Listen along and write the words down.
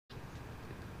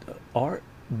our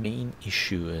main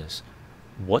issue is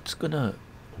what's gonna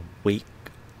wake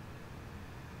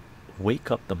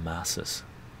wake up the masses,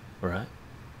 right?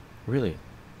 Really,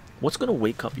 what's gonna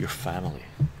wake up your family,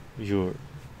 your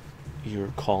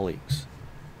colleagues,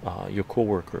 your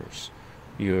coworkers,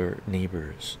 your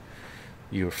neighbors,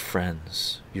 your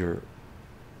friends, your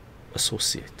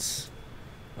associates,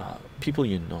 people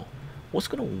you know? What's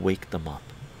gonna wake them up,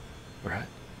 right?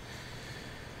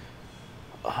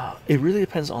 It really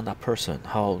depends on that person,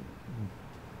 how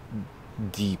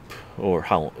deep or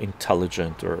how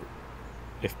intelligent, or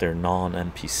if they're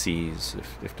non-NPCs,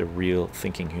 if they're real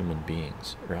thinking human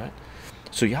beings, right?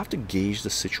 So you have to gauge the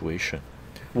situation.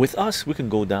 With us, we can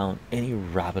go down any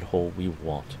rabbit hole we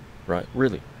want, right?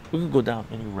 Really, we can go down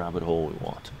any rabbit hole we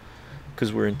want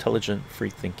because we're intelligent, free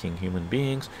thinking human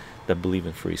beings that believe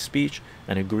in free speech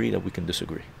and agree that we can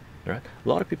disagree, right? A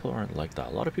lot of people aren't like that.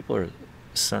 A lot of people are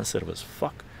sensitive as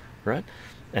fuck, right?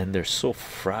 And they're so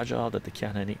fragile that they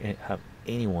can't have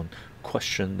anyone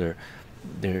question their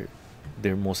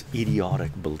their most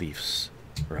idiotic beliefs,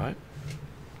 right?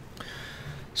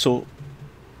 So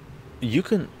you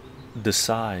can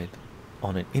decide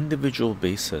on an individual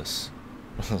basis.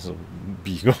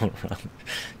 Be going around.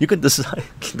 You can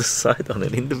decide on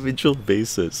an individual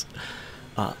basis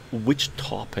which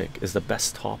topic is the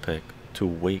best topic to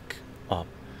wake up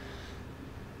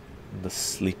the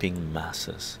sleeping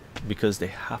masses, because they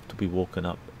have to be woken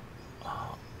up,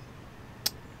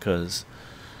 because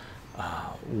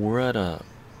we're at a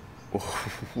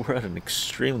we're at an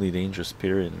extremely dangerous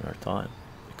period in our time,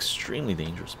 extremely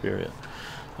dangerous period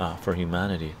for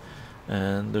humanity,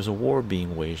 and there's a war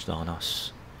being waged on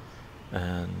us,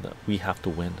 and we have to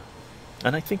win.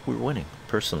 And I think we're winning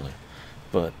personally,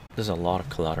 but there's a lot of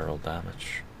collateral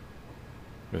damage.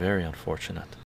 Very unfortunate.